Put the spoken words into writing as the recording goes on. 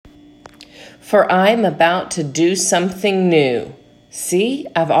For I am about to do something new. See,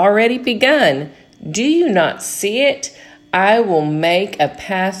 I've already begun. Do you not see it? I will make a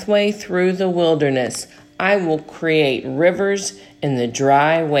pathway through the wilderness. I will create rivers in the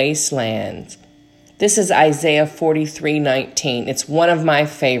dry wastelands. This is Isaiah 43:19. It's one of my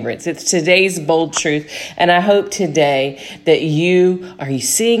favorites. It's today's bold truth. And I hope today that are you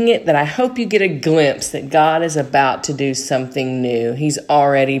seeing it? That I hope you get a glimpse that God is about to do something new. He's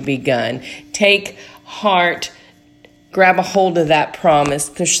already begun. Take heart. Grab a hold of that promise.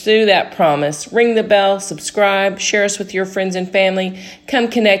 Push through that promise. Ring the bell. Subscribe. Share us with your friends and family. Come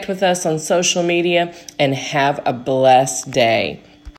connect with us on social media and have a blessed day.